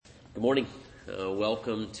Good morning.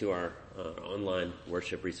 Welcome to our online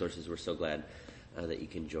worship resources. We're so glad that you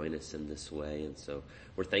can join us in this way. And so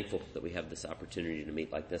we're thankful that we have this opportunity to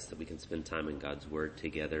meet like this, that we can spend time in God's Word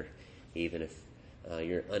together, even if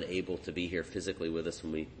you're unable to be here physically with us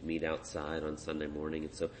when we meet outside on Sunday morning.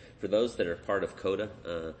 And so for those that are part of CODA,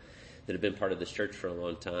 that have been part of this church for a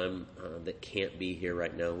long time, that can't be here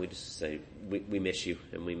right now, we just say we miss you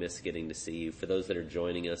and we miss getting to see you. For those that are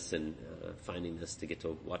joining us and finding this to get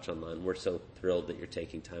to watch online, we're so thrilled that you're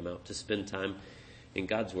taking time out to spend time in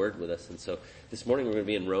God's Word with us. And so this morning we're going to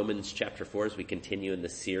be in Romans chapter 4 as we continue in the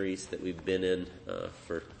series that we've been in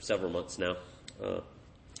for several months now.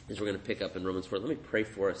 As we're going to pick up in Romans 4, let me pray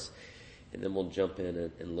for us, and then we'll jump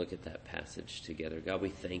in and look at that passage together. God, we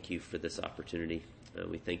thank you for this opportunity.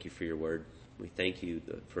 We thank you for your word. We thank you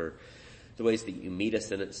for the ways that you meet us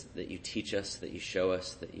in it, that you teach us, that you show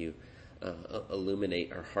us, that you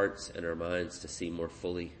illuminate our hearts and our minds to see more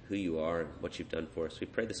fully who you are and what you've done for us. We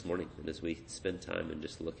pray this morning, and as we spend time in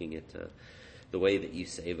just looking at the way that you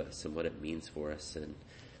save us and what it means for us and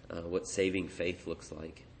what saving faith looks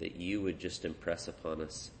like, that you would just impress upon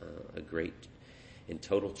us a great and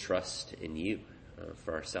total trust in you.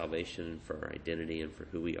 For our salvation and for our identity and for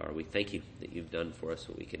who we are. We thank you that you've done for us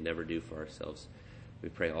what we could never do for ourselves. We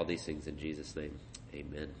pray all these things in Jesus' name.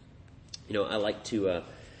 Amen. You know, I like to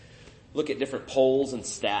look at different polls and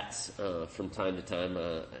stats from time to time.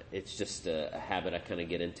 It's just a habit I kind of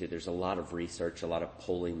get into. There's a lot of research, a lot of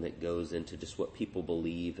polling that goes into just what people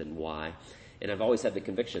believe and why. And I've always had the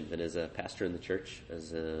conviction that as a pastor in the church,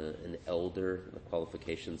 as an elder, the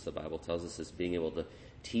qualifications the Bible tells us is being able to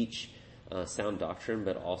teach sound doctrine,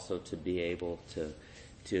 but also to be able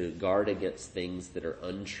to guard against things that are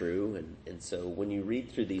untrue. And so when you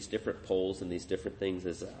read through these different polls and these different things,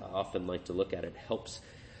 as I often like to look at, it helps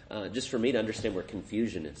just for me to understand where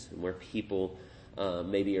confusion is and where people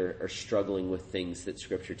maybe are struggling with things that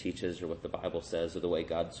Scripture teaches or what the Bible says or the way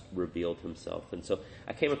God's revealed himself. And so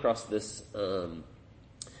I came across this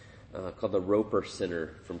called the Roper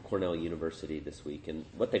Center from Cornell University this week. And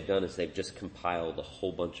what they've done is they've just compiled a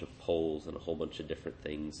whole bunch of polls and a whole bunch of different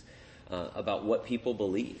things about what people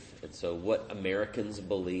believe. And so what Americans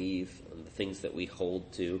believe, and the things that we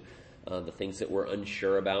hold to, the things that we're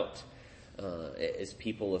unsure about as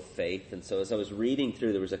people of faith. And so as I was reading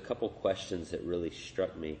through, there was a couple questions that really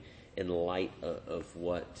struck me in light of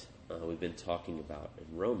what we've been talking about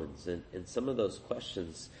in Romans. And some of those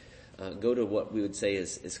questions go to what we would say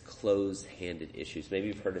is closed-handed issues. Maybe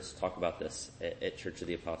you've heard us talk about this at Church of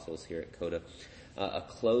the Apostles here at CODA. A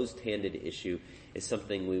closed-handed issue is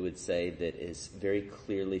something we would say that is very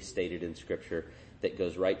clearly stated in Scripture that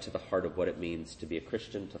goes right to the heart of what it means to be a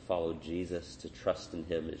Christian, to follow Jesus, to trust in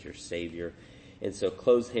him as your Savior. And so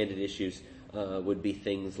closed-handed issues would be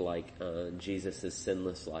things like Jesus'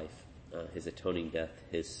 sinless life, his atoning death,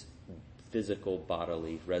 his physical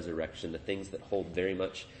bodily resurrection, the things that hold very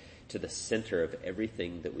much to the center of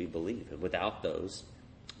everything that we believe. And without those,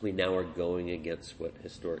 we now are going against what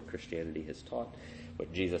historic Christianity has taught,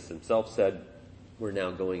 what Jesus himself said. We're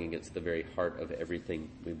now going against the very heart of everything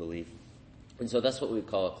we believe. And so that's what we would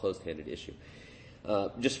call a closed-handed issue.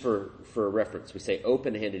 Just for reference, we say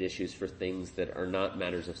open-handed issues for things that are not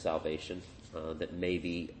matters of salvation, that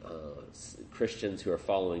maybe Christians who are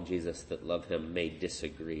following Jesus that love him may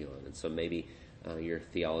disagree on. And so maybe your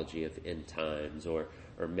theology of end times, or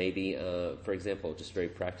maybe, for example, just very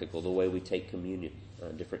practical, the way we take communion.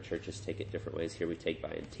 Different churches take it different ways. Here we take by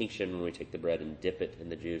intinction, when we take the bread and dip it in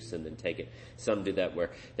the juice and then take it. Some do that where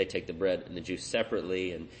they take the bread and the juice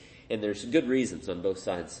separately, and there's good reasons on both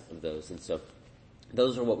sides of those. And so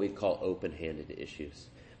those are what we call open-handed issues.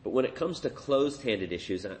 But when it comes to closed-handed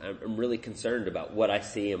issues, I'm really concerned about what I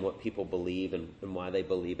see and what people believe and why they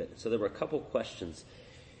believe it. So there were a couple questions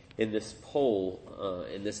in this poll,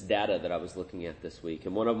 in this data that I was looking at this week.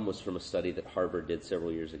 And one of them was from a study that Harvard did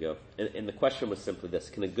several years ago. And the question was simply this: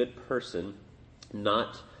 can a good person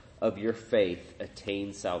not of your faith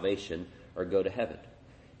attain salvation or go to heaven?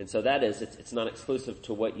 And so that is, it's not exclusive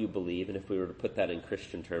to what you believe. And if we were to put that in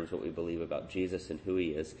Christian terms, what we believe about Jesus and who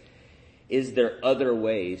he is there other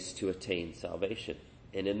ways to attain salvation?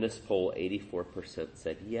 And in this poll, 84%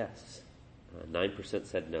 said yes. 9%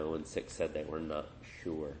 said no, and 6% said they were not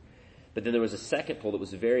sure. But then there was a second poll that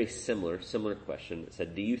was very similar question. That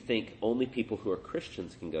said, do you think only people who are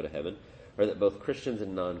Christians can go to heaven, or that both Christians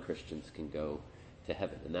and non-Christians can go to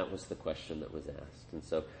heaven? And that was the question that was asked. And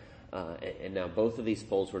so, and now both of these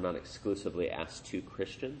polls were not exclusively asked to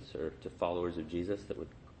Christians or to followers of Jesus that would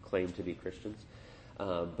claim to be Christians,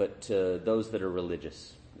 but to those that are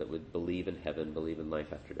religious, that would believe in heaven, believe in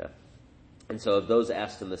life after death. And so of those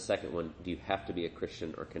asked in the second one, do you have to be a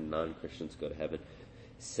Christian or can non-Christians go to heaven?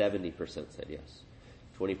 70% said yes.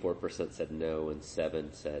 24% said no, and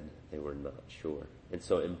 7% said they were not sure. And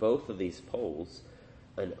so in both of these polls,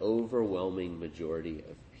 an overwhelming majority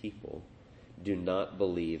of people do not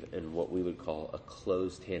believe in what we would call a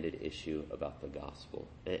closed-handed issue about the gospel.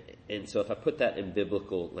 And so if I put that in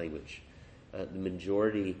biblical language, the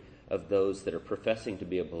majority of those that are professing to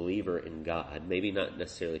be a believer in God, maybe not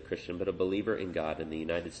necessarily Christian, but a believer in God in the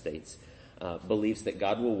United States, believes that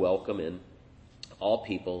God will welcome in all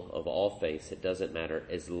people of all faiths. It doesn't matter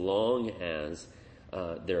as long as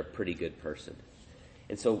they're a pretty good person.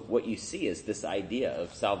 And so what you see is this idea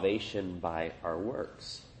of salvation by our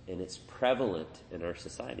works. And it's prevalent in our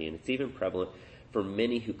society. And it's even prevalent for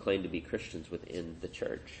many who claim to be Christians within the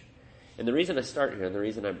church. And the reason I start here and the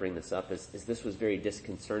reason I bring this up is this was very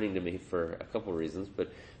disconcerting to me for a couple of reasons.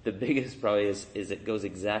 But the biggest probably is it goes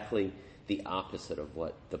exactly the opposite of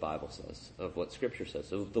what the Bible says, of what Scripture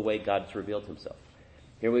says, of the way God's revealed himself.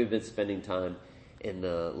 Here we've been spending time in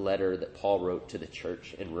the letter that Paul wrote to the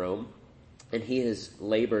church in Rome. And he has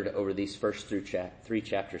labored over these first three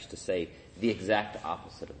chapters to say the exact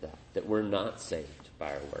opposite of that, that we're not saved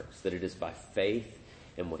by our works, that it is by faith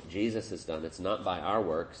in what Jesus has done. It's not by our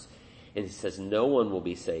works. And he says no one will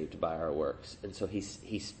be saved by our works. And so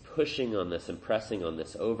he's pushing on this and pressing on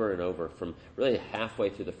this over and over from really halfway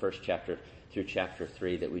through the first chapter through chapter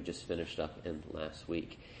 3 that we just finished up in last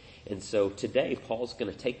week. And so today Paul's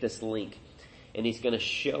going to take this link and he's going to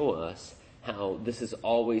show us how this has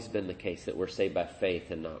always been the case, that we're saved by faith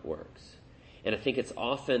and not works. And I think it's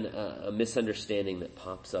often a misunderstanding that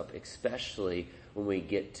pops up, especially when we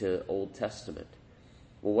get to Old Testament.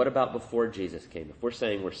 Well, what about before Jesus came? If we're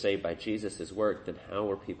saying we're saved by Jesus' work, then how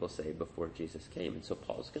were people saved before Jesus came? And so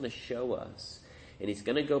Paul's going to show us, and he's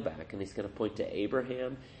going to go back, and he's going to point to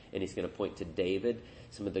Abraham, and he's going to point to David,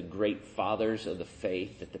 some of the great fathers of the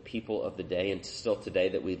faith that the people of the day, and still today,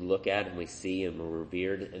 that we look at and we see and we're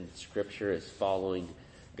revered in Scripture as following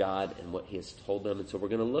God and what he has told them. And so we're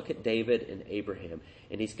going to look at David and Abraham,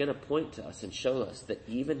 and he's going to point to us and show us that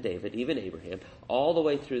even David, even Abraham, all the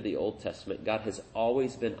way through the Old Testament, God has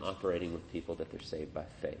always been operating with people that they're saved by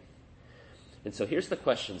faith. And so here's the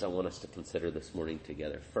questions I want us to consider this morning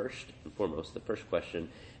together. First and foremost, the first question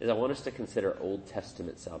is I want us to consider Old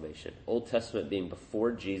Testament salvation. Old Testament being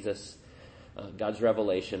before Jesus, God's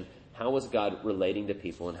revelation. How was God relating to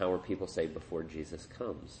people, and how were people saved before Jesus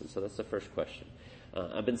comes? And so that's the first question.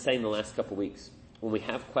 I've been saying the last couple weeks, when we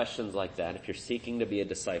have questions like that, if you're seeking to be a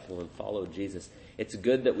disciple and follow Jesus, it's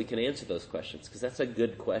good that we can answer those questions, because that's a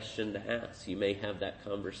good question to ask. You may have that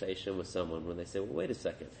conversation with someone when they say, well, wait a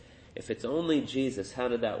second. If it's only Jesus, how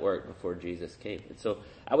did that work before Jesus came? And so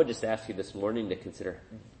I would just ask you this morning to consider,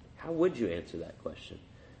 how would you answer that question?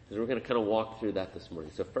 Because we're going to kind of walk through that this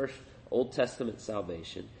morning. So first, Old Testament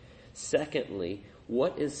salvation. Secondly,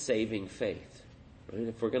 what is saving faith? Right?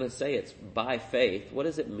 If we're going to say it's by faith, what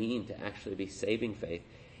does it mean to actually be saving faith?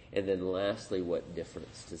 And then lastly, what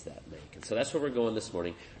difference does that make? And so that's where we're going this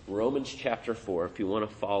morning. Romans chapter 4, if you want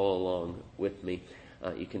to follow along with me,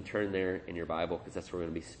 you can turn there in your Bible, because that's where we're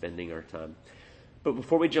going to be spending our time. But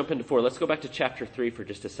before we jump into 4, let's go back to chapter 3 for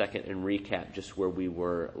just a second and recap just where we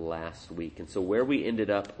were last week. And so where we ended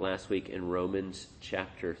up last week in Romans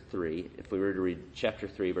chapter 3, if we were to read chapter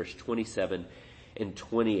 3, verse 27 and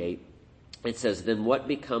 28, it says, "Then what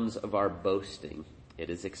becomes of our boasting? It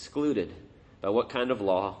is excluded. By what kind of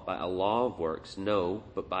law? By a law of works? No,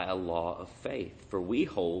 but by a law of faith. For we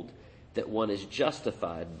hold that one is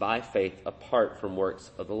justified by faith apart from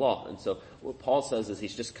works of the law." And so what Paul says is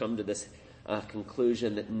he's just come to this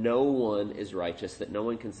conclusion that no one is righteous, that no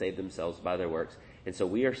one can save themselves by their works. And so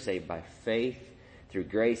we are saved by faith through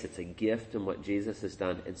grace. It's a gift in what Jesus has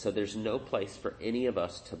done. And so there's no place for any of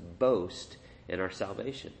us to boast in our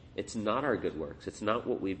salvation. It's not our good works. It's not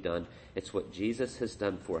what we've done. It's what Jesus has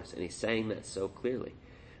done for us. And he's saying that so clearly.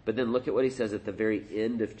 But then look at what he says at the very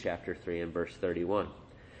end of chapter 3 in verse 31.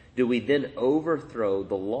 "Do we then overthrow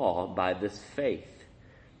the law by this faith?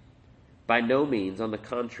 By no means. On the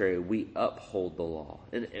contrary, we uphold the law."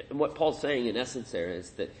 And what Paul's saying in essence there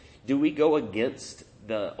is that, do we go against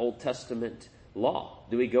the Old Testament law?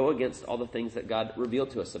 Do we go against all the things that God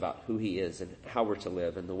revealed to us about who he is and how we're to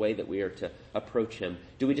live and the way that we are to approach him?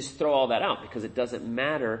 Do we just throw all that out because it doesn't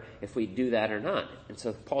matter if we do that or not? And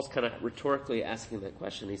so Paul's kind of rhetorically asking that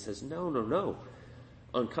question. He says, no.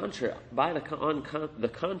 On the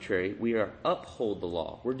contrary, we are uphold the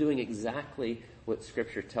law. We're doing exactly what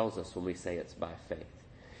Scripture tells us when we say it's by faith.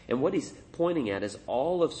 And what he's pointing at is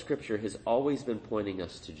all of Scripture has always been pointing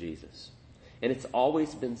us to Jesus. And it's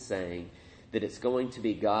always been saying that it's going to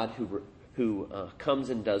be God who comes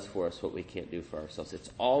and does for us what we can't do for ourselves. It's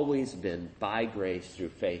always been by grace through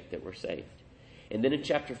faith that we're saved. And then in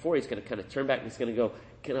chapter 4, he's going to kind of turn back and he's going to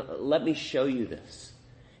go, let me show you this.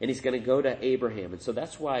 And he's going to go to Abraham. And so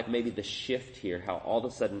that's why maybe the shift here, how all of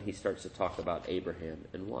a sudden he starts to talk about Abraham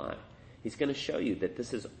and why. He's going to show you that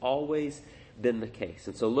this has always been the case.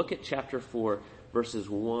 And so look at chapter 4, verses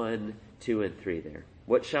 1, 2, and 3 there.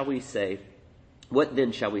 What shall we say? What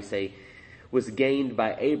then shall we say was gained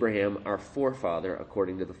by Abraham, our forefather,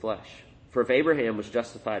 according to the flesh? For if Abraham was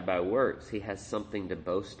justified by works, he has something to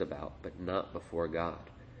boast about, but not before God.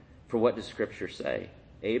 For what does Scripture say?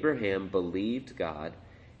 Abraham believed God,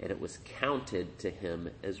 and it was counted to him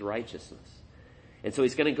as righteousness. And so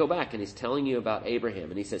he's going to go back and he's telling you about Abraham.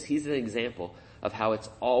 And he says he's an example of how it's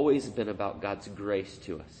always been about God's grace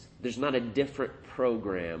to us. There's not a different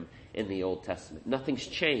program in the Old Testament. Nothing's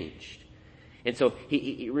changed. And so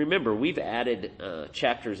remember, we've added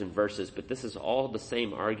chapters and verses, but this is all the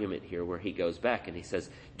same argument here where he goes back and he says,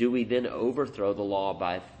 do we then overthrow the law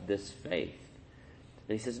by this faith?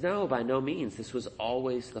 And he says, no, by no means. This was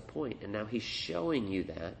always the point. And now he's showing you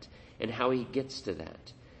that and how he gets to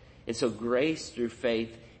that. And so grace through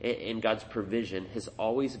faith and God's provision has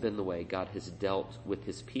always been the way God has dealt with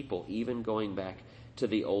his people, even going back to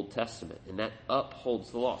the Old Testament. And that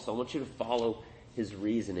upholds the law. So I want you to follow his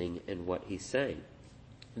reasoning and what he's saying.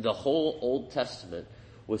 The whole Old Testament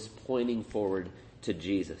was pointing forward to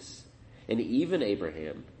Jesus. And even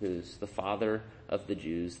Abraham, who's the father of the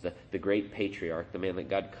Jews, the great patriarch, the man that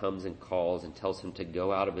God comes and calls and tells him to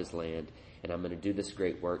go out of his land, and I'm going to do this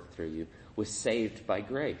great work through you, was saved by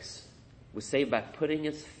grace. Was saved by putting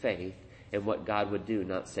his faith in what God would do,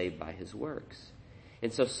 not saved by his works.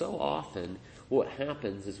 And so often what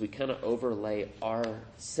happens is we kind of overlay our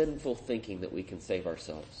sinful thinking that we can save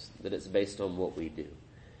ourselves, that it's based on what we do.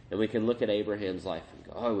 And we can look at Abraham's life and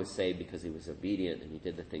go, oh, he was saved because he was obedient and he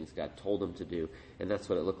did the things God told him to do, and that's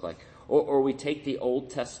what it looked like. Or we take the Old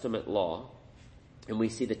Testament law and we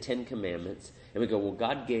see the 10 Commandments and we go, well,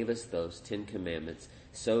 God gave us those 10 Commandments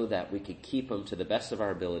so that we could keep them to the best of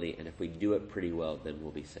our ability, and if we do it pretty well, then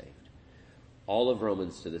we'll be saved. All of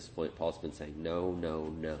Romans to this point, Paul's been saying, no, no,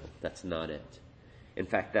 no, that's not it. In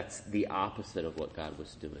fact, that's the opposite of what God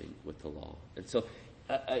was doing with the law. And so,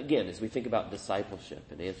 again, as we think about discipleship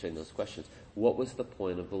and answering those questions, what was the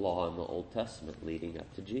point of the law in the Old Testament leading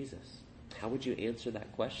up to Jesus? How would you answer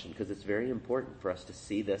that question? Because it's very important for us to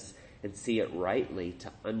see this and see it rightly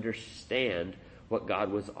to understand what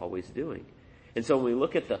God was always doing. And so when we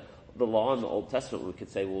look at the law in the Old Testament, we could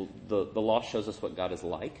say, well, the law shows us what God is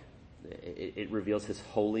like. It reveals his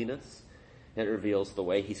holiness. It reveals the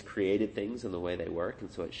way he's created things and the way they work.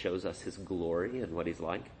 And so it shows us his glory and what he's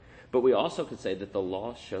like. But we also could say that the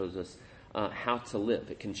law shows us how to live.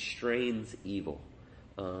 It constrains evil.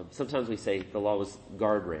 Sometimes we say the law was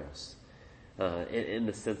guardrails. In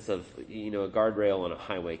the sense of, a guardrail on a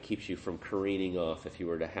highway keeps you from careening off if you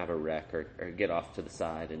were to have a wreck or get off to the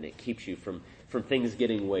side. And it keeps you from things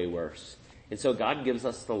getting way worse. And so God gives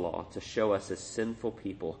us the law to show us as sinful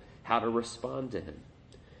people how to respond to him.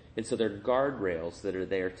 And so they're guardrails that are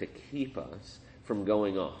there to keep us from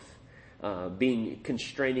going off,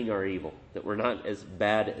 constraining our evil, that we're not as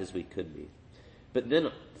bad as we could be. But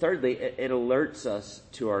then thirdly, it alerts us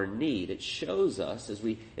to our need. It shows us as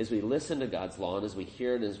we listen to God's law and as we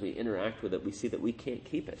hear it, as we interact with it, we see that we can't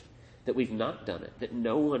keep it, that we've not done it, that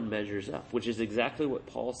no one measures up, which is exactly what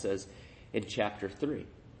Paul says in chapter 3.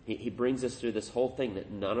 He brings us through this whole thing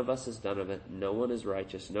that none of us has done of it. No one is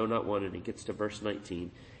righteous. No, not one. And he gets to verse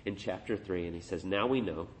 19 in chapter 3. And he says, now we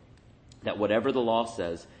know that whatever the law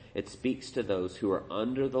says, it speaks to those who are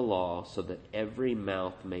under the law so that every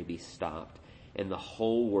mouth may be stopped and the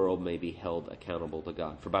whole world may be held accountable to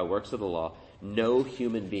God. For by works of the law, no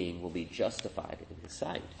human being will be justified in his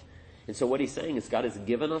sight. And so what he's saying is God has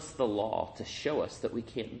given us the law to show us that we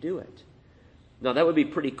can't do it. Now that would be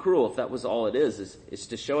pretty cruel if that was all it is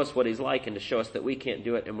to show us what he's like and to show us that we can't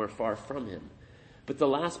do it and we're far from him. But the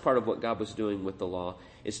last part of what God was doing with the law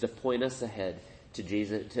is to point us ahead to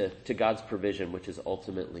Jesus, to God's provision, which is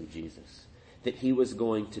ultimately Jesus. That he was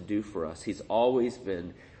going to do for us. He's always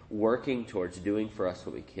been working towards doing for us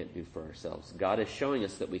what we can't do for ourselves. God is showing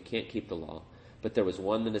us that we can't keep the law, but there was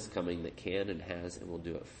one that is coming that can and has and will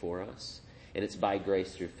do it for us. And it's by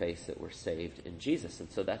grace through faith that we're saved in Jesus.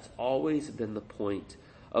 And so that's always been the point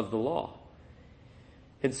of the law.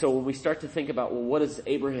 And so when we start to think about, well, what does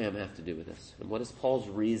Abraham have to do with this? And what is Paul's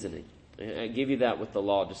reasoning? I give you that with the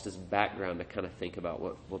law just as background to kind of think about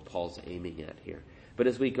what Paul's aiming at here. But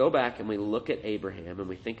as we go back and we look at Abraham and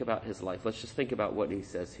we think about his life, let's just think about what he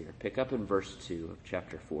says here. Pick up in verse 2 of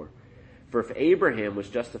chapter 4. For if Abraham was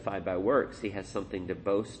justified by works, he has something to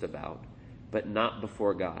boast about, but not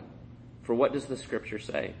before God. For what does the scripture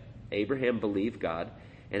say? Abraham believed God,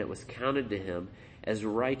 and it was counted to him as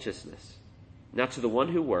righteousness. Now to the one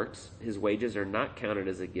who works, his wages are not counted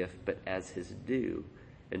as a gift, but as his due.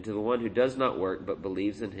 And to the one who does not work, but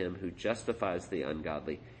believes in him who justifies the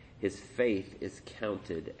ungodly, his faith is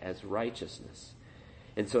counted as righteousness.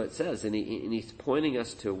 And so it says, and he's pointing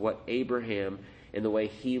us to what Abraham and the way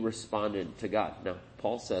he responded to God. Now,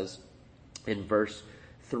 Paul says in verse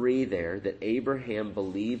 3 there that Abraham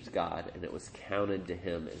believed God and it was counted to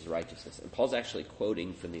him as righteousness. And Paul's actually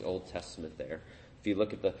quoting from the Old Testament there. If you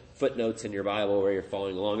look at the footnotes in your Bible where you're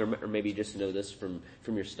following along, or maybe you just know this from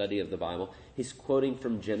your study of the Bible, he's quoting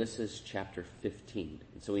from Genesis chapter 15.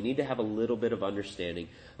 And so we need to have a little bit of understanding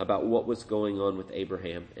about what was going on with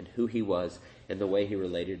Abraham and who he was and the way he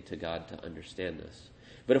related to God to understand this.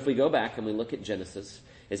 But if we go back and we look at Genesis,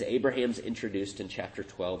 as Abraham's introduced in chapter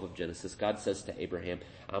 12 of Genesis, God says to Abraham,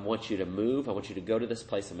 I want you to move. I want you to go to this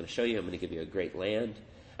place. I'm going to show you. I'm going to give you a great land.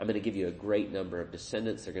 I'm going to give you a great number of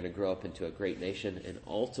descendants. They're going to grow up into a great nation. And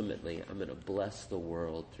ultimately, I'm going to bless the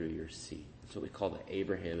world through your seed. That's what we call the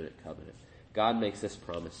Abrahamic covenant. God makes this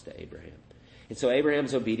promise to Abraham. And so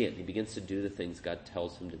Abraham's obedient. He begins to do the things God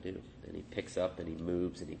tells him to do. And he picks up and he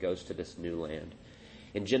moves and he goes to this new land.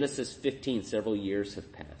 In Genesis 15, several years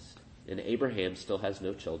have passed, and Abraham still has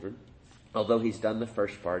no children. Although he's done the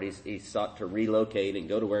first part, he's sought to relocate and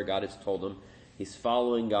go to where God has told him. He's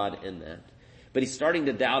following God in that. But he's starting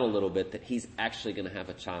to doubt a little bit that he's actually going to have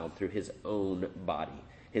a child through his own body,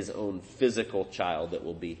 his own physical child that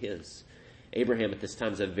will be his. Abraham at this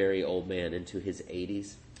time is a very old man, into his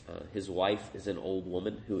 80s. His wife is an old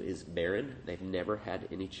woman who is barren. They've never had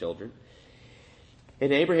any children.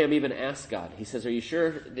 And Abraham even asked God, he says, are you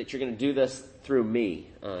sure that you're going to do this through me?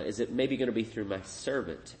 Is it maybe going to be through my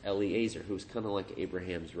servant, Eliezer, who's kind of like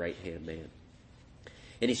Abraham's right-hand man?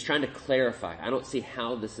 And he's trying to clarify, I don't see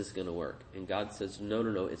how this is going to work. And God says, no,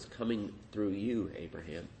 it's coming through you,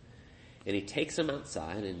 Abraham. And he takes him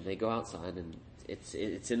outside, and they go outside, and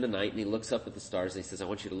it's in the night, and he looks up at the stars, and he says, I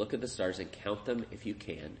want you to look at the stars and count them if you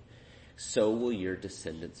can. So will your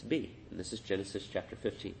descendants be. And this is Genesis chapter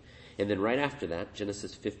 15. And then right after that,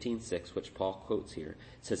 Genesis 15:6, which Paul quotes here,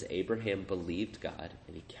 says Abraham believed God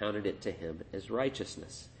and he counted it to him as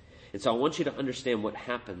righteousness. And so I want you to understand what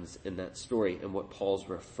happens in that story and what Paul's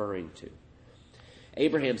referring to.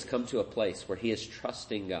 Abraham's come to a place where he is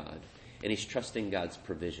trusting God and he's trusting God's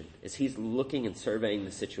provision. As he's looking and surveying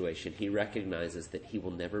the situation, he recognizes that he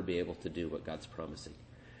will never be able to do what God's promising.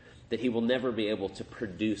 That he will never be able to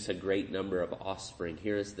produce a great number of offspring.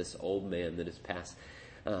 Here is this old man that is past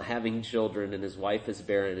having children, and his wife is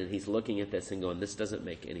barren, and he's looking at this and going, this doesn't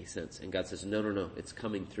make any sense. And God says, no, it's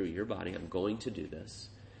coming through your body. I'm going to do this.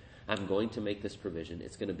 I'm going to make this provision.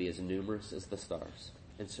 It's going to be as numerous as the stars.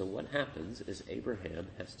 And so what happens is Abraham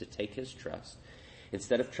has to take his trust.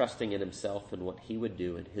 Instead of trusting in himself and what he would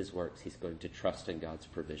do in his works, he's going to trust in God's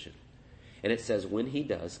provision. And it says when he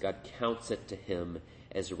does, God counts it to him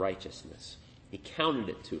as righteousness. He counted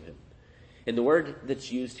it to him. And the word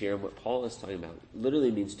that's used here, and what Paul is talking about, literally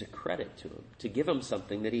means to credit to him, to give him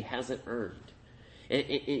something that he hasn't earned.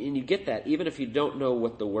 And you get that, even if you don't know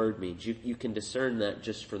what the word means, you can discern that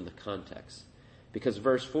just from the context. Because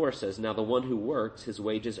verse 4 says, now the one who works, his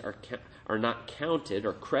wages are not counted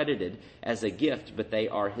or credited as a gift, but they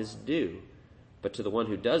are his due. But to the one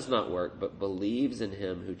who does not work, but believes in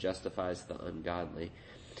him who justifies the ungodly,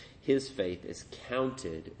 his faith is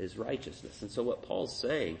counted as righteousness. And so what Paul's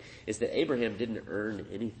saying is that Abraham didn't earn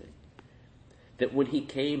anything. That when he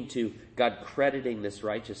came to God crediting this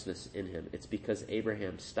righteousness in him, it's because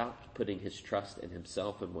Abraham stopped putting his trust in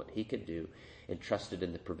himself and what he could do and trusted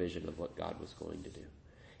in the provision of what God was going to do.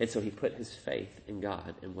 And so he put his faith in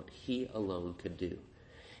God and what he alone could do.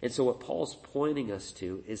 And so what Paul's pointing us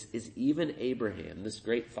to is even Abraham, this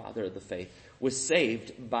great father of the faith, was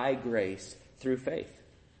saved by grace through faith.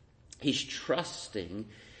 He's trusting,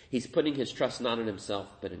 he's putting his trust not in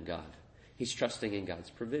himself, but in God. He's trusting in God's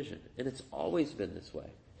provision. And it's always been this way.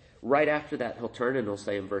 Right after that, he'll turn and he'll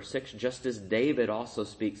say in verse 6, just as David also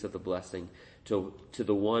speaks of the blessing to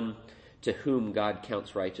the one to whom God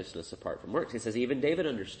counts righteousness apart from works. He says even David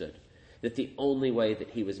understood that the only way that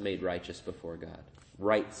he was made righteous before God,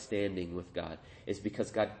 right standing with God, is because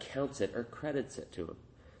God counts it or credits it to him.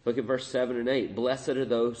 Look at verse 7 and 8. Blessed are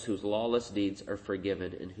those whose lawless deeds are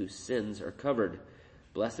forgiven and whose sins are covered.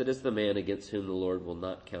 Blessed is the man against whom the Lord will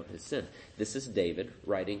not count his sin. This is David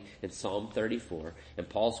writing in Psalm 34, and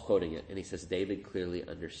Paul's quoting it, and he says David clearly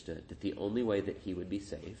understood that the only way that he would be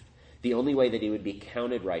saved, The only way that he would be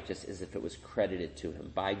counted righteous is if it was credited to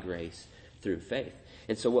him by grace through faith.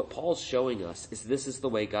 And so what Paul's showing us is this is the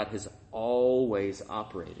way God has always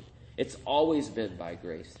operated. It's always been by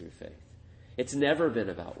grace through faith. It's never been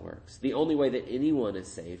about works. The only way that anyone is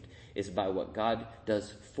saved is by what God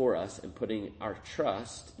does for us and putting our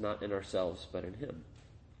trust not in ourselves but in him.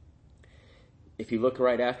 If you look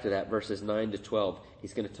right after that, verses 9 to 12,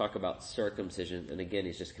 he's going to talk about circumcision. And again,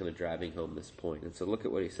 he's just kind of driving home this point. And so look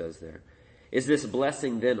at what he says there. Is this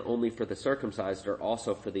blessing then only for the circumcised or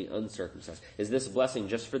also for the uncircumcised? Is this blessing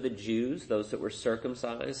just for the Jews, those that were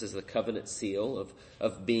circumcised as the covenant seal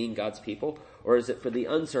of being God's people? Or is it for the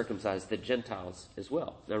uncircumcised, the Gentiles as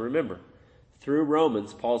well? Now remember, through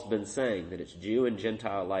Romans, Paul's been saying that it's Jew and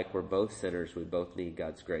Gentile alike. We're both sinners. We both need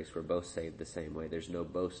God's grace. We're both saved the same way. There's no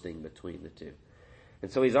boasting between the two.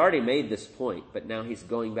 And so he's already made this point, but now he's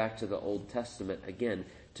going back to the Old Testament again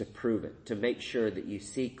to prove it, to make sure that you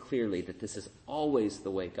see clearly that this is always the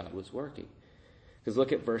way God was working. Because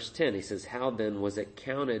look at verse 10. He says, how then was it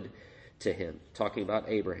counted to him? Talking about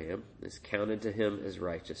Abraham. It's counted to him as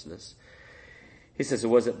righteousness. He says,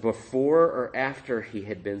 was it before or after he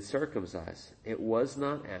had been circumcised? It was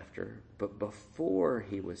not after, but before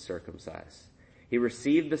he was circumcised. He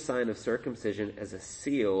received the sign of circumcision as a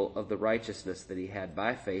seal of the righteousness that he had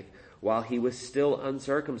by faith while he was still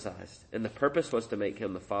uncircumcised. And the purpose was to make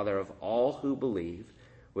him the father of all who believe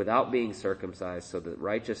without being circumcised, so that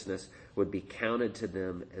righteousness would be counted to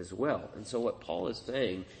them as well. And so what Paul is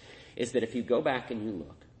saying is that if you go back and you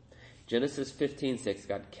look, Genesis 15:6,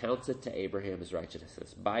 God counts it to Abraham as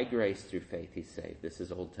righteousness. By grace through faith he's saved. This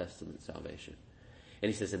is Old Testament salvation.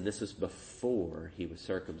 And he says, and this was before he was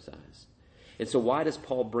circumcised. And so why does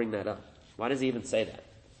Paul bring that up? Why does he even say that?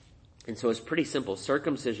 And so it's pretty simple.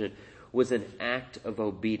 Circumcision was an act of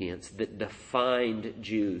obedience that defined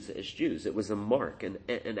Jews as Jews. It was a mark,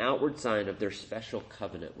 an outward sign of their special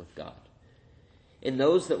covenant with God. And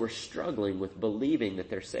those that were struggling with believing that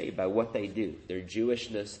they're saved by what they do, their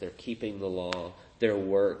Jewishness, their keeping the law, their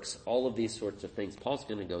works, all of these sorts of things, Paul's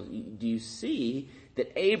going to go, do you see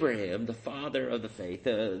that Abraham, the father of the faith,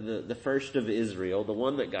 the first of Israel, the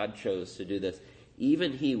one that God chose to do this,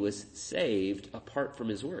 even he was saved apart from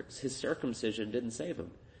his works. His circumcision didn't save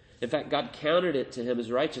him. In fact, God counted it to him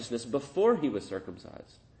as righteousness before he was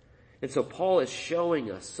circumcised. And so Paul is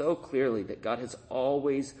showing us so clearly that God has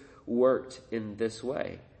always worked in this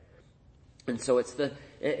way. And so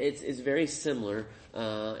it's very similar,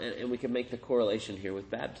 and we can make the correlation here with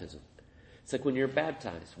baptism. It's like when you're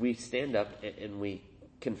baptized, we stand up and we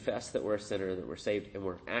confess that we're a sinner, that we're saved, and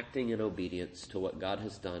we're acting in obedience to what God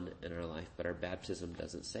has done in our life, but our baptism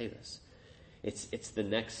doesn't save us. It's the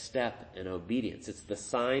next step in obedience. It's the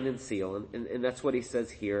sign and seal, and that's what he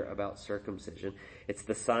says here about circumcision. It's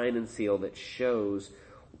the sign and seal that shows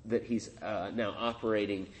that he's now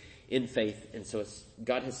operating in faith, and so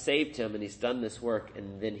God has saved him, and he's done this work,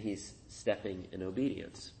 and then he's stepping in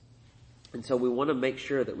obedience. And so we want to make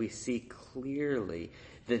sure that we see clearly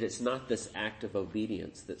that it's not this act of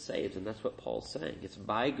obedience that saves, and that's what Paul's saying. It's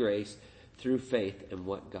by grace through faith in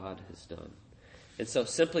what God has done. And so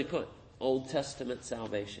simply put, Old Testament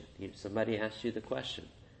salvation. Somebody asked you the question,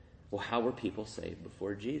 well, how were people saved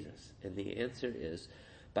before Jesus? And the answer is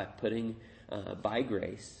by putting, by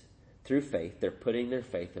grace, through faith, they're putting their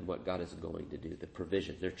faith in what God is going to do, the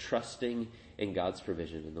provision. They're trusting in God's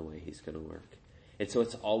provision in the way he's going to work. And so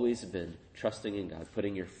it's always been trusting in God,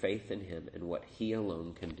 putting your faith in him and what he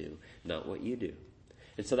alone can do, not what you do.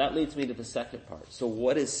 And so that leads me to the second part. So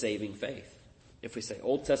what is saving faith? If we say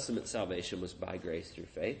Old Testament salvation was by grace through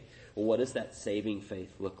faith, well, what does that saving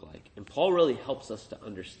faith look like? And Paul really helps us to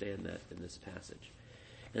understand that in this passage.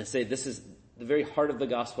 And I say this is the very heart of the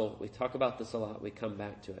gospel. We talk about this a lot. We come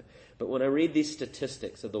back to it. But when I read these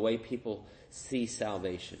statistics of the way people see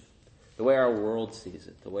salvation, the way our world sees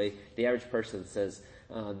it, the way the average person says,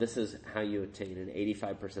 this is how you attain, and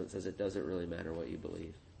 85% says it doesn't really matter what you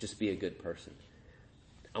believe. Just be a good person.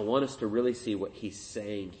 I want us to really see what he's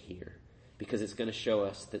saying here, because it's going to show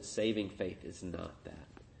us that saving faith is not that.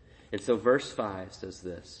 And so verse 5 says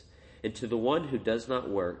this, and to the one who does not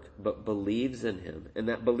work, but believes in him, and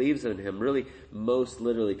that believes in him really most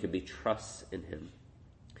literally could be trusts in him.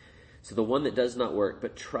 So the one that does not work,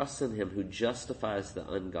 but trusts in him who justifies the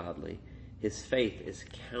ungodly, his faith is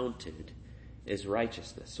counted as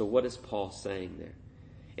righteousness. So what is Paul saying there?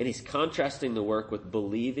 And he's contrasting the work with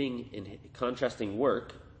believing in, contrasting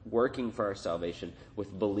working for our salvation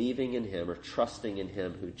with believing in him or trusting in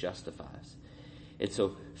him who justifies. And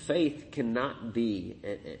so faith cannot be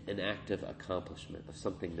an active accomplishment of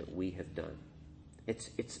something that we have done.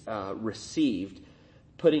 It's received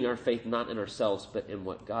putting our faith not in ourselves, but in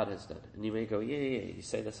what God has done. And you may go, yeah, you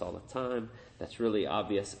say this all the time. That's really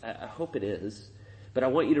obvious. I hope it is. But I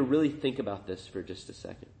want you to really think about this for just a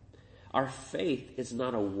second. Our faith is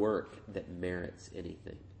not a work that merits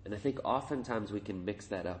anything. And I think oftentimes we can mix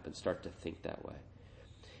that up and start to think that way.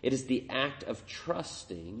 It is the act of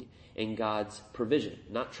trusting in God's provision,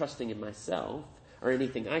 not trusting in myself or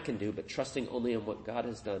anything I can do, but trusting only in what God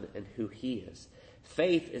has done and who He is.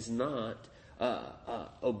 Faith is not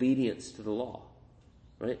obedience to the law,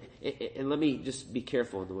 right? And let me just be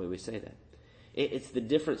careful in the way we say that. It's the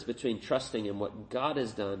difference between trusting in what God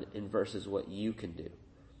has done and versus what you can do.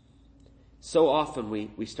 So often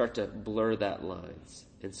we start to blur that lines.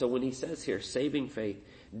 And so when he says here, saving faith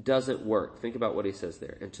doesn't work, think about what he says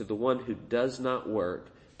there. And to the one who does not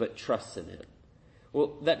work, but trusts in him.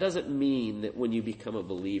 Well, that doesn't mean that when you become a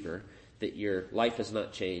believer, that your life has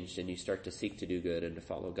not changed and you start to seek to do good and to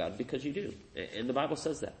follow God, because you do. And the Bible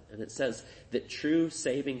says that. And it says that true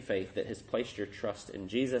saving faith that has placed your trust in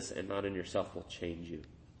Jesus and not in yourself will change you.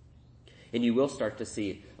 And you will start to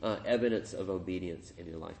see evidence of obedience in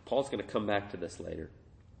your life. Paul's going to come back to this later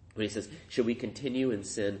when he says, should we continue in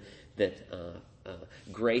sin that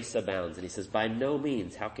grace abounds? And he says, by no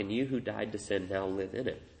means. How can you who died to sin now live in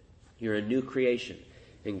it? You're a new creation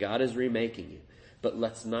and God is remaking you. But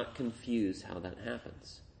let's not confuse how that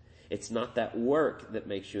happens. It's not that work that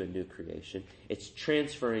makes you a new creation. It's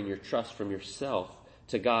transferring your trust from yourself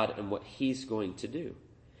to God and what He's going to do.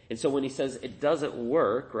 And so when he says it doesn't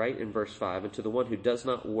work, right, in verse 5, and to the one who does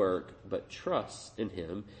not work but trusts in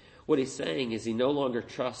Him, what he's saying is he no longer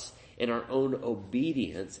trusts in our own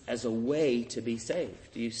obedience as a way to be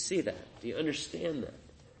saved. Do you see that? Do you understand that?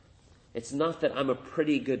 It's not that I'm a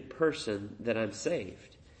pretty good person that I'm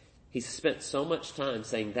saved. He's spent so much time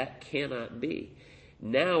saying that cannot be.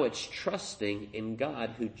 Now it's trusting in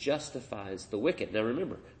God who justifies the wicked. Now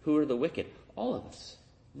remember, who are the wicked? All of us.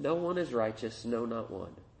 No one is righteous, no, not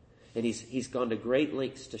one. And he's gone to great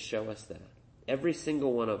lengths to show us that. Every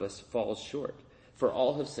single one of us falls short. For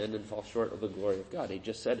all have sinned and fall short of the glory of God. He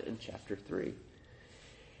just said in chapter 3.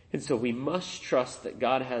 And so we must trust that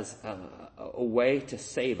God has a way to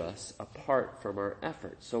save us apart from our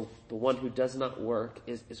efforts. So the one who does not work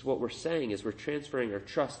is what we're saying is we're transferring our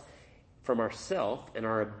trust from ourselves and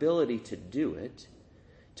our ability to do it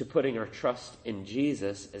to putting our trust in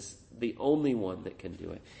Jesus as the only one that can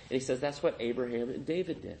do it. And he says that's what Abraham and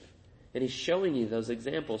David did. And he's showing you those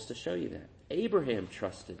examples to show you that. Abraham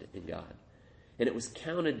trusted in God, and it was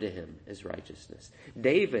counted to him as righteousness.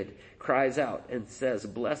 David cries out and says,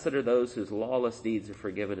 blessed are those whose lawless deeds are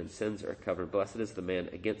forgiven and sins are covered. Blessed is the man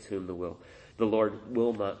against whom the Lord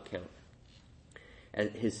will not count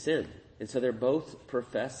his sin. And so they're both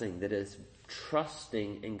professing that it's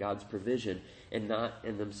trusting in God's provision and not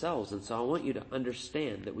in themselves. And so I want you to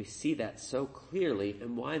understand that we see that so clearly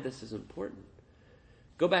and why this is important.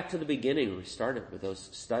 Go back to the beginning when we started with those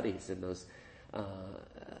studies and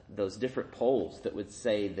those different polls that would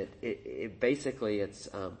say that it basically it's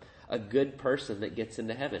a good person that gets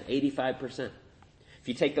into heaven, 85%. If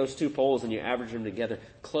you take those two polls and you average them together,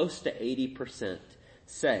 close to 80%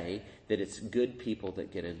 say that it's good people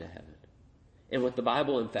that get into heaven. And what the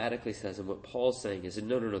Bible emphatically says and what Paul's saying is,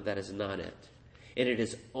 no, that is not it. And it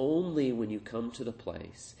is only when you come to the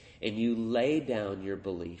place and you lay down your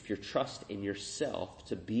belief, your trust in yourself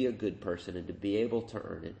to be a good person and to be able to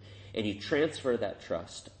earn it, and you transfer that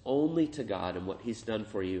trust only to God and what He's done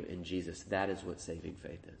for you in Jesus, that is what saving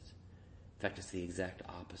faith is. In fact, it's the exact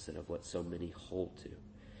opposite of what so many hold to.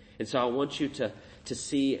 And so I want you to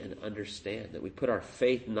see and understand that we put our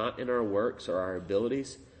faith not in our works or our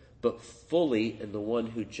abilities, but fully in the one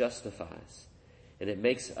who justifies. And it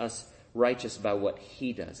makes us righteous by what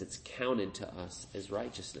He does. It's counted to us as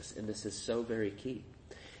righteousness. And this is so very key.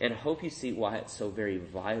 And I hope you see why it's so very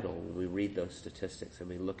vital when we read those statistics and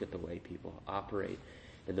we look at the way people operate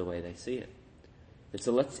and the way they see it. And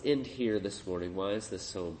so let's end here this morning. Why is this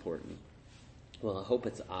so important? Well, I hope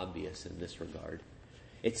it's obvious in this regard.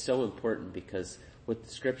 It's so important because what the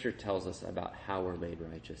Scripture tells us about how we're made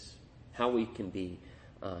righteous, how we can be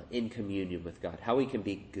in communion with God, how we can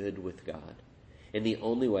be good with God. And the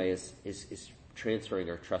only way is transferring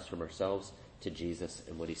our trust from ourselves to Jesus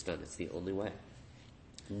and what He's done. It's the only way.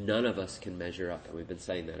 None of us can measure up. And we've been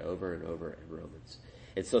saying that over and over in Romans.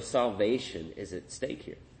 And so salvation is at stake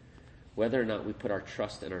here. Whether or not we put our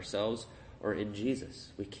trust in ourselves or in Jesus.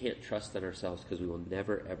 We can't trust in ourselves because we will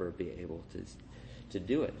never, ever be able to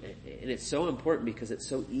do it. And it's so important because it's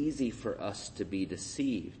so easy for us to be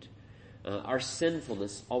deceived. Our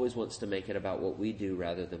sinfulness always wants to make it about what we do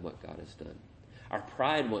rather than what God has done. Our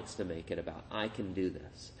pride wants to make it about, I can do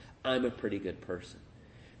this. I'm a pretty good person.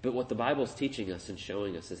 But what the Bible is teaching us and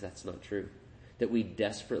showing us is that's not true. That we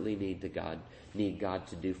desperately need God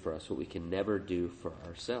to do for us what we can never do for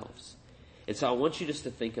ourselves. And so I want you just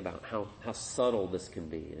to think about how subtle this can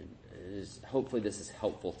be. And hopefully this is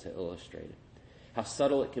helpful to illustrate it. How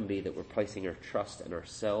subtle it can be that we're placing our trust in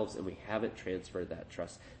ourselves and we haven't transferred that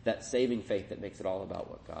trust, that saving faith that makes it all about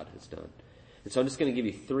what God has done. And so I'm just going to give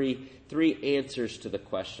you three answers to the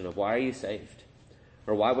question of why are you saved?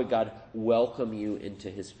 Or why would God welcome you into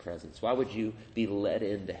his presence? Why would you be led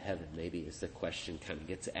into heaven? Maybe as the question kind of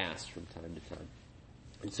gets asked from time to time.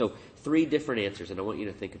 And so 3 different answers, and I want you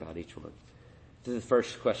to think about each one. The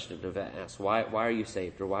first question of ask, why are you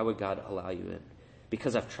saved? Or why would God allow you in?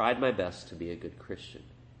 Because I've tried my best to be a good Christian.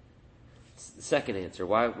 The second answer,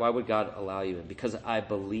 why would God allow you in? Because I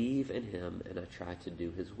believe in him and I try to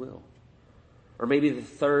do his will. Or maybe the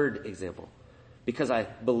third example, because I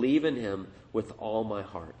believe in him with all my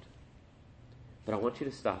heart. But I want you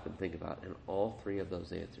to stop and think about in all 3 of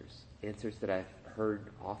those answers that I've heard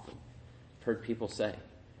often, heard people say,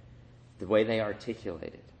 the way they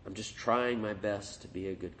articulate it. I'm just trying my best to be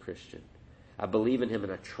a good Christian. I believe in him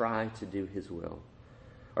and I try to do his will.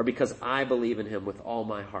 Or because I believe in him with all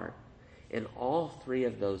my heart. In all 3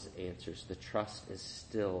 of those answers, the trust is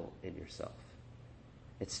still in yourself.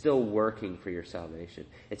 It's still working for your salvation.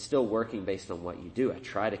 It's still working based on what you do. I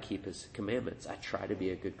try to keep his commandments. I try to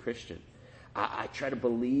be a good Christian. I try to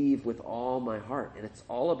believe with all my heart. And it's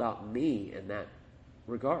all about me in that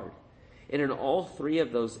regard. And in all 3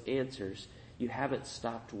 of those answers, you haven't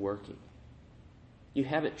stopped working. You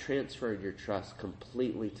haven't transferred your trust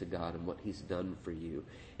completely to God and what he's done for you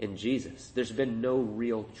in Jesus. There's been no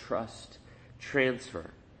real trust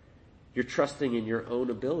transfer. You're trusting in your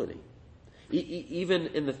own ability. Even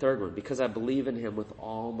in the third one, because I believe in him with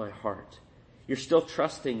all my heart. You're still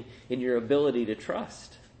trusting in your ability to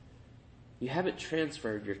trust. You haven't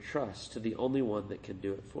transferred your trust to the only one that can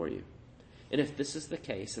do it for you. And if this is the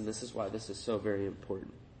case, and this is why this is so very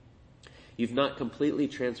important, you've not completely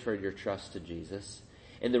transferred your trust to Jesus,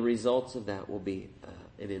 and the results of that will be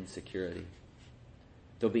an insecurity.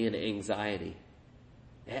 There'll be an anxiety.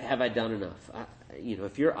 Have I done enough?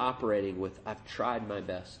 If you're operating with, I've tried my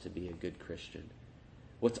best to be a good Christian,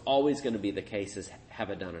 what's always going to be the case is,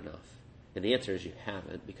 have I done enough? And the answer is you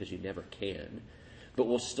haven't, because you never can. But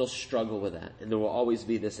we'll still struggle with that. And there will always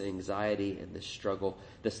be this anxiety and this struggle,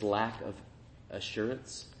 this lack of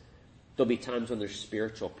assurance. There'll be times when there's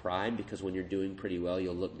spiritual pride, because when you're doing pretty well,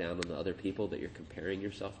 you'll look down on the other people that you're comparing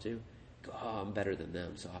yourself to. Go, I'm better than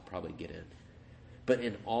them, so I'll probably get in. But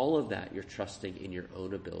in all of that, you're trusting in your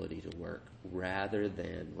own ability to work, rather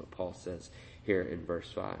than what Paul says here in verse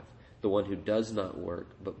 5. The one who does not work,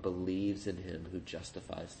 but believes in him who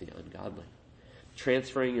justifies the ungodly.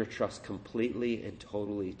 Transferring your trust completely and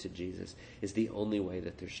totally to Jesus is the only way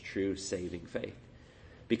that there's true saving faith.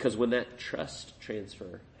 Because when that trust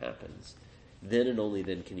transfer happens, then and only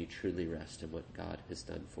then can you truly rest in what God has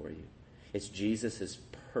done for you. It's Jesus'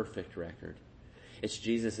 perfect record. It's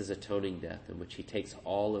Jesus' atoning death in which he takes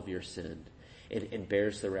all of your sin and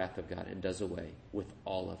bears the wrath of God and does away with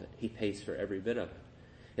all of it. He pays for every bit of it.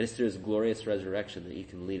 And it's through his glorious resurrection that you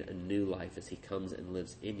can lead a new life as he comes and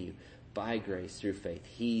lives in you by grace through faith.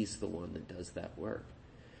 He's the one that does that work.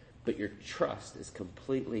 But your trust is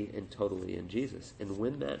completely and totally in Jesus. And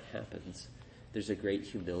when that happens, there's a great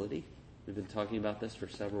humility. We've been talking about this for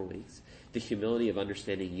several weeks. The humility of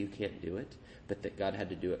understanding you can't do it, but that God had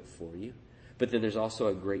to do it for you. But then there's also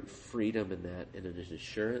a great freedom in that, and an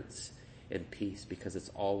assurance and peace, because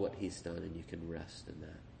it's all what he's done and you can rest in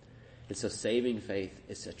that. And so saving faith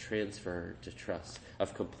is a transfer to trust,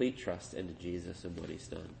 of complete trust into Jesus and what he's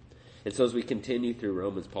done. And so as we continue through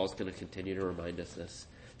Romans, Paul's going to continue to remind us this.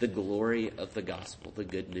 The glory of the gospel, the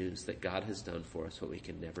good news that God has done for us what we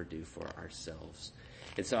can never do for ourselves.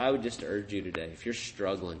 And so I would just urge you today, if you're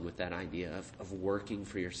struggling with that idea of working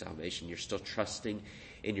for your salvation, you're still trusting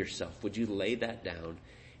in yourself, would you lay that down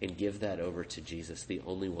and give that over to Jesus, the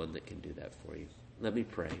only one that can do that for you? Let me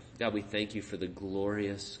pray. God, we thank you for the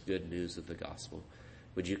glorious good news of the gospel.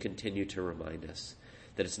 Would you continue to remind us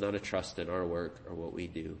that it's not a trust in our work or what we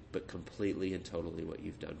do, but completely and totally what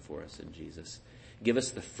you've done for us in Jesus. Give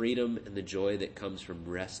us the freedom and the joy that comes from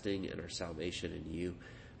resting in our salvation in you.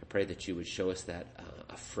 I pray that you would show us that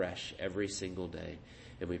afresh every single day.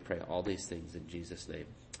 And we pray all these things in Jesus' name.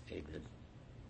 Amen.